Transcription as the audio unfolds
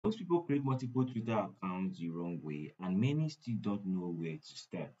Most people create multiple Twitter accounts the wrong way, and many still don't know where to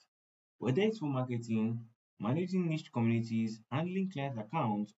start. Whether it's for marketing, managing niche communities, handling client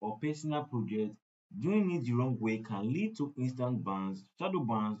accounts, or personal projects, doing it the wrong way can lead to instant bans, shadow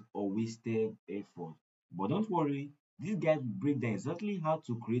bans, or wasted effort. But don't worry, these guys will break down exactly how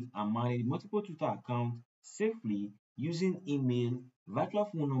to create and manage multiple Twitter accounts safely using email, virtual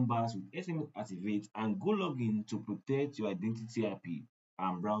phone numbers with SMS Activate, and Go Login to protect your identity IP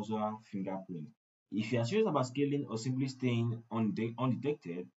and browser fingerprint. If you are serious about scaling or simply staying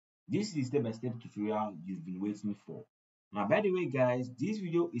undetected, this is step-by-step tutorial you've been waiting for. Now, by the way, guys, this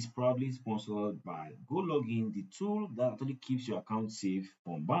video is proudly sponsored by GoLogin, the tool that actually keeps your account safe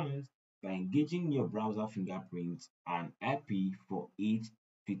from bans by engaging your browser fingerprints and IP for each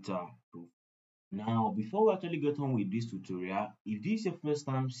Twitter profile. Now, before we actually get on with this tutorial, if this is your first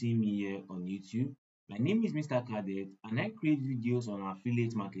time seeing me here on YouTube, my name is Mr. Cadet and I create videos on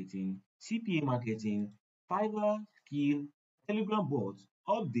affiliate marketing, CPA marketing, Fiverr, skill, Telegram bots,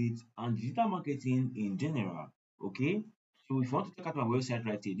 updates, and digital marketing in general. Okay, so if you want to check out my website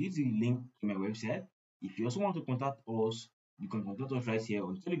right here, this is the link to my website. If you also want to contact us, you can contact us right here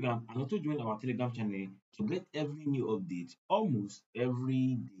on Telegram and also join our Telegram channel to get every new update almost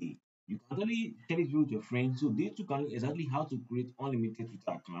every day. You can actually share this video with your friends so they too can know exactly how to create unlimited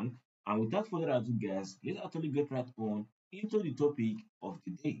Twitter account. And without further ado, guys, let's actually get right on into the topic of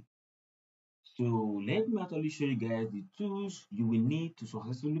the day. So let me actually show you guys the tools you will need to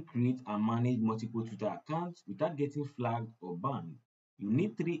successfully create and manage multiple Twitter accounts without getting flagged or banned. You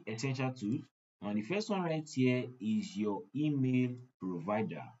need three essential tools, and the first one right here is your email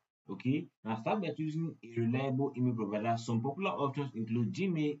provider. Okay, now start by choosing a reliable email provider. Some popular options include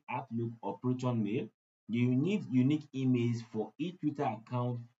Gmail, Outlook, or Proton Mail. You need unique emails for each Twitter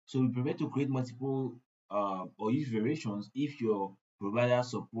account, so we prefer to create multiple or use variations if your provider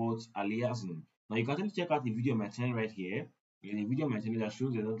supports aliasing. Now you can actually check out the video on my channel right here. There's a video on my channel that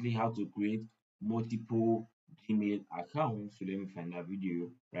shows exactly how to create multiple Gmail accounts. So let me find that video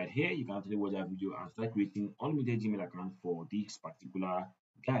right here. You can actually watch that video and start creating unlimited Gmail account for this particular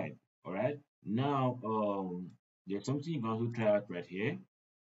guide. All right. Now there's something you can also try out right here.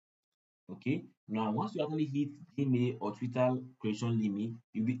 Okay. Now once you actually hit Gmail or Twitter creation limit,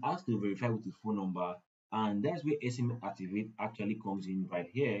 you'll be asked to verify with the phone number, and that's where SMS Activate actually comes in right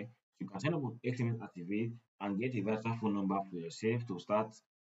here. So you can sign up with SMS Activate and get a virtual phone number for yourself to start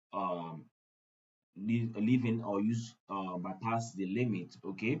um living or use bypass the limit.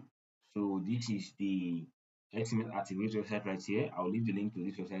 Okay, so this is the SMS Activate website right here. I'll leave the link to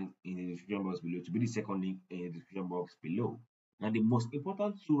this website in the description box below, to be the second link in the description box below. Now the most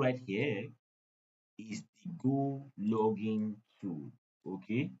important tool right here is the Go login tool.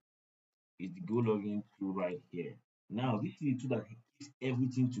 Okay, is the Go login tool right here. Now, this is the tool that keeps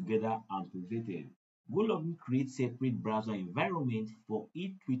everything together and protected. Go login creates separate browser environment for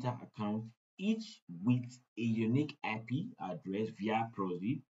each Twitter account, each with a unique IP address via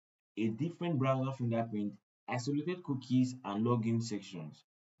proxy, a different browser fingerprint, isolated cookies, and login sections.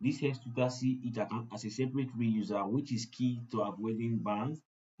 This helps Twitter see each account as a separate real user, which is key to avoiding bans.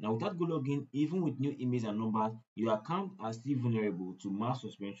 Now, without Go login, even with new emails and numbers, your account are still vulnerable to mass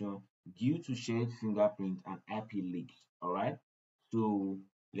suspension due to shared fingerprint and IP leaks. All right. So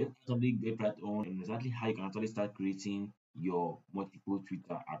let's actually get right on and exactly how you can actually start creating your multiple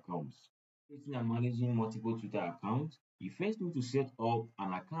Twitter accounts. Creating and managing multiple Twitter accounts, you first need to set up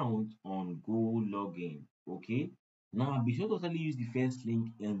an account on Go Login. Okay. Now be sure to actually use the first link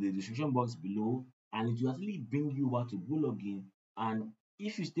in the description box below, and it will actually bring you over to Go Login. And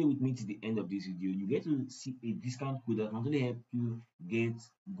if you stay with me to the end of this video, you get to see a discount code that can actually help you get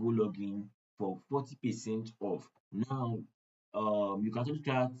Go Login for 40% off. Now, you can actually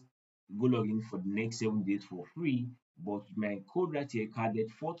try out Go Login for the next 7 days for free, but with my code right here,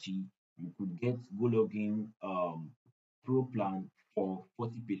 CADET40, you could get Go Login Pro plan for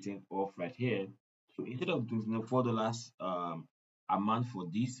 40% off right here. So instead of $24 amount for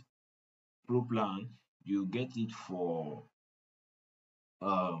this Pro plan, you get it for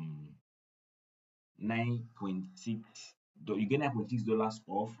um 9.6 you get $9.6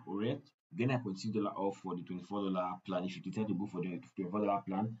 off, alright. You get $9.6 off for the $24 plan if you decide to go for the $24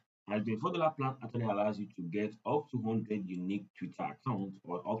 plan. And the $24 plan actually allows you to get up to 100 unique Twitter accounts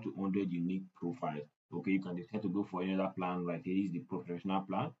or up to 100 unique profiles. Okay, you can decide to go for another plan. Right here is the professional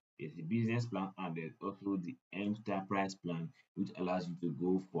plan, there's the business plan, and there's also the enterprise plan, which allows you to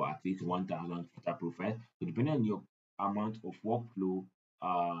go for at least 1,000 Twitter profiles. So depending on your amount of workflow,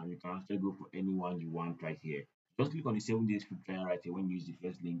 you can actually go for anyone you want right here. Just click on the 7 days free trial right here when you use the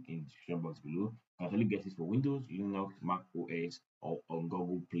first link in the description box below. You can actually get it for Windows, Linux, Mac OS, or on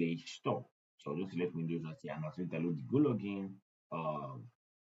Google Play Store. So just select Windows right here and actually download the Go Login um,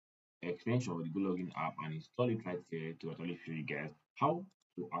 extension or the Go Login app and install it right here to actually show you guys how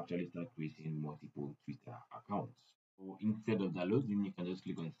to actually start creating multiple Twitter accounts. So instead of downloading, you can just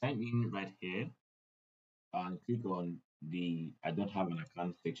click on sign in right here and click on the I don't have an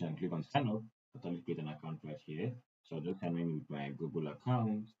account section and click on sign up. Actually create an account right here. So I'll just sign in with my Google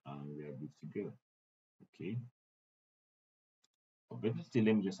account and we are good to go. Okay. But better still,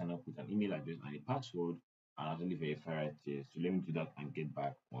 let me just sign up with an email address and a password and actually verify right here. So let me do that and get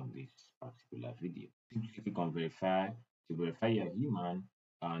back on this particular video. Simply click on verify to verify you're human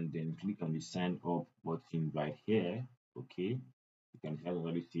and then click on the sign up button right here. Okay. You can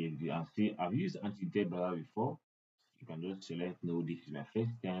already see it and see I've used anti-debt before. You can just select no, this is my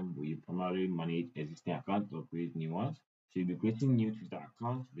first time. We primarily manage existing accounts or create new ones. So you'll be creating new Twitter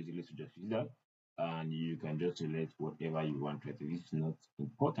accounts, basically to just use that. And you can just select whatever you want. Right? This is not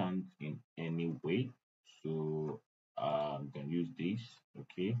important in any way. So you can use this,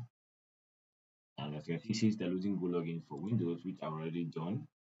 okay. And as you can see, since they're losing Go login for Windows, which I've already done,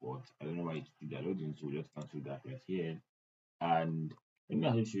 but I don't know why it's still downloading, so we'll just cancel that right here. And let me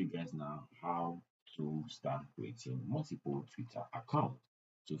actually show you guys now how to start creating multiple Twitter accounts.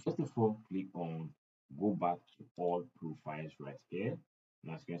 So first of all, click on go back to all profiles right here.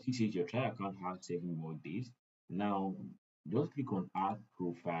 And as you can see, says your trial account has 7 more days. Now just click on add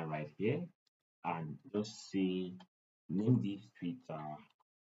profile right here and just say name this Twitter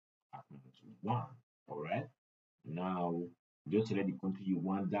account one. All right. Now, just select the country you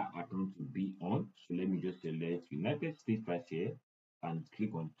want that account to be on. So let me just select United States right here and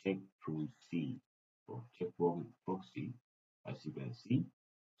click on check proceed or check proxy as you can see.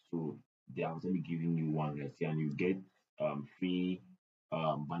 So they are going to be giving you one right here and you get free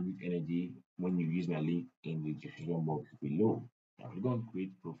bandwidth energy when you use my link in the description box below. Now we're going to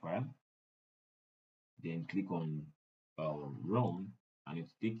create profile, then click on run and it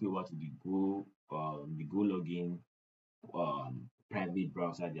will take you over to the Go login private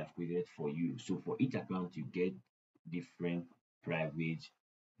browser they have created for you. So for each account, you get different private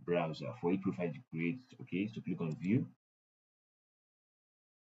browser for each profile you create. Okay, so click on view,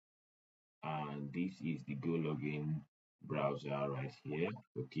 and this is the Go login browser right here.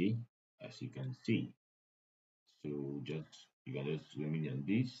 Okay, as you can see. So just you can just zoom in on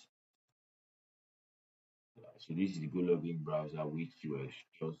this. So this is the Go login browser which was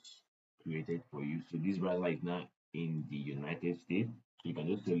just created for you. So this browser is now in the United States. So you can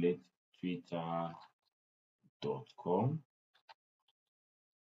just select twitter.com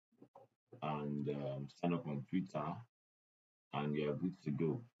and sign up on Twitter, and you are good to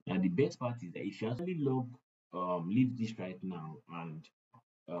go. And the best part is that if you actually leave this right now and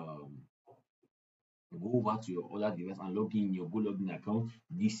um, go over to your other device and log in your Go login account,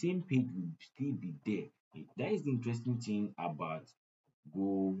 the same page will still be there. That is the interesting thing about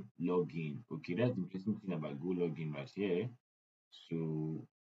Go login. Okay, that's the interesting thing about Go login right here. So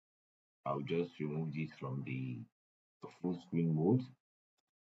I'll just remove this from the full screen mode.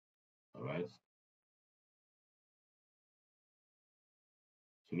 All right.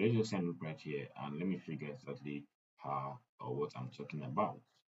 So let's just sign up right here and let me figure exactly how or what I'm talking about.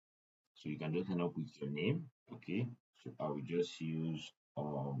 So you can just sign up with your name. Okay. So I will just use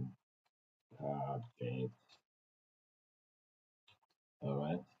carpet. All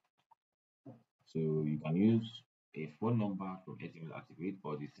right. So you can use a phone number from SMS Activate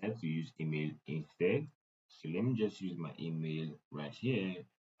or decide to use email instead. So let me just use my email right here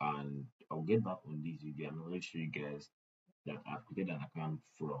and I'll get back on this video. I'm going to show you guys that I've created an account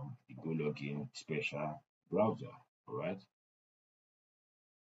from the Go Login special browser. All right.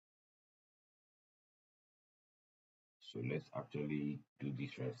 So let's actually do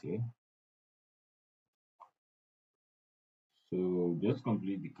this right here. So just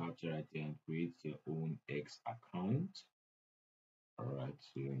complete the capture right here and create your own X account. Alright,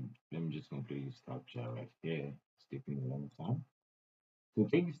 so let me just complete this capture right here. It's taking a long time. So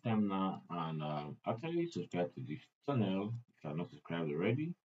take this time now and actually subscribe to this channel if you are not subscribed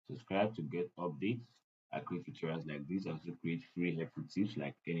already. Subscribe to get updates. I create tutorials like this. I also create free helpful tips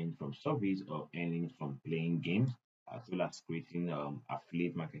like earning from surveys or earning from playing games, as well as creating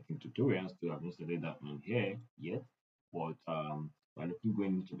affiliate marketing tutorials. So I've not started that on here yet, but we're looking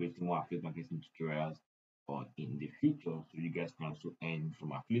going into creating more affiliate marketing tutorials or in the future, so you guys can also earn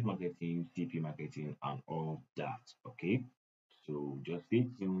from affiliate marketing, CP marketing, and all that. Okay. So just stay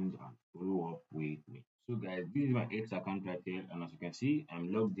tuned and follow up with me. So guys, this is my X account right here, and as you can see,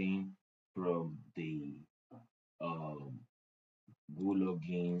 I'm logged in from the um go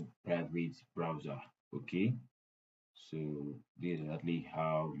login private browser. Okay, so this is exactly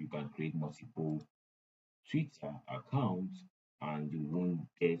how you can create multiple Twitter accounts and you won't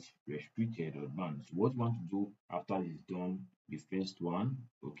get restricted or banned. So what you want to do after this is done, the first one,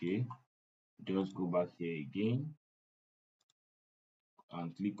 okay, just go back here again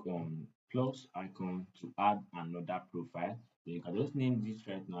and click on plus icon to add another profile. Then you can just name this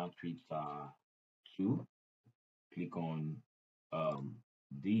right now Twitter 2. Click on um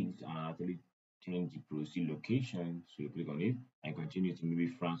this and actually change the proceed location. So you click on it and continue to maybe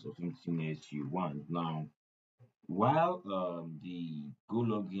France or something else you want. Now, while the Go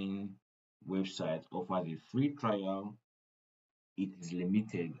Login website offers a free trial, it is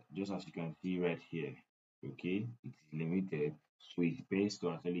limited, just as you can see right here. Okay, it is limited, so it's best to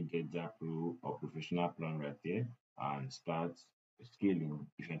actually get that pro or professional plan right there and start scaling.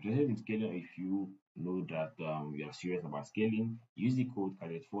 If you're interested in scaling, if you know that you are serious about scaling, use the code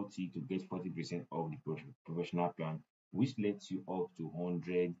cadet40 to get 40% of the professional plan, which lets you up to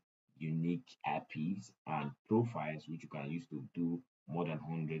 100 unique IPs and profiles, which you can use to do more than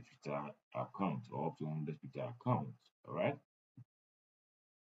 100 Twitter accounts or up to 100 Twitter accounts. All right.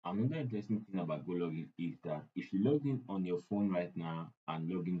 Another interesting thing about GoLogin is that if you log in on your phone right now and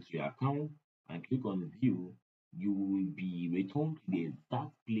log into your account and click on view, you will be returned to the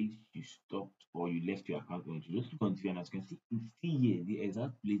exact place you stopped or you left your account on. So just click on view and as you can see, it's still here, the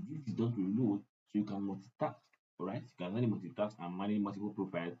exact place. This is just reload, so you can multitask. Alright, you can only multitask and manage multiple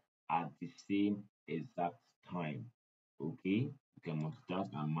profiles at the same exact time. Okay, you can multitask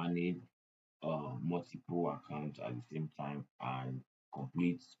and manage multiple accounts at the same time and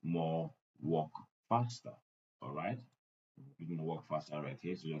complete more work faster. All right, complete more work faster right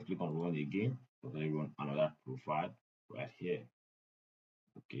here. So just click on run again. So then run another profile right here.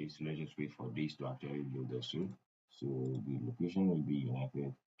 Okay, so let's just wait for this to actually load also. So the location will be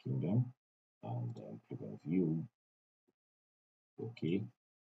United Kingdom and click on view. Okay,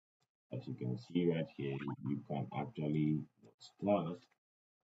 as you can see right here, you can actually start.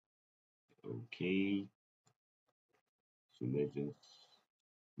 Okay, so let's just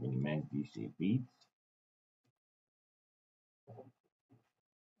minimize this a bit.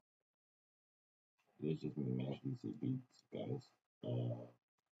 Let's just minimize this a bit, guys.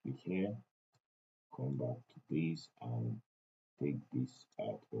 Click here, come back to this and take this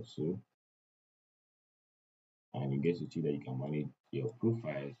out also. And you get to see that you can manage your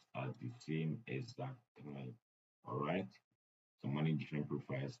profiles at the same exact time. Alright. So manage different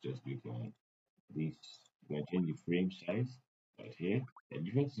profiles, just click on this. You can change the frame size right here. There are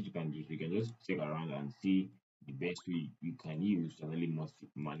different things you can do. So you can just check around and see the best way you can use to really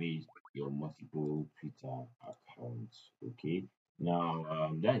manage your multiple Twitter accounts. Okay.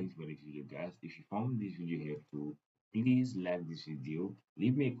 Now, that is for this video, guys. If you found this video helpful, please like this video.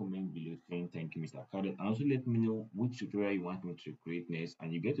 Leave me a comment below saying thank you, Mr. Khaled, and also let me know which tutorial you want me to create next.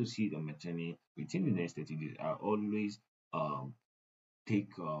 And you get to see it on my channel within the next 30 days. I always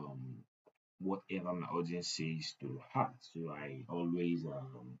take whatever my audience says to heart. So I always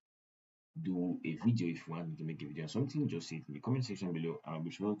do a video. If you want me to make a video on something, just say it in the comment section below and I'll be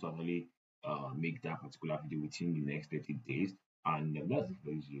sure to actually make that particular video within the next 30 days. And that's it for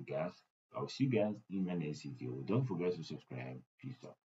this video, guys. I'll see you guys in my next video. Don't forget to subscribe. Peace out.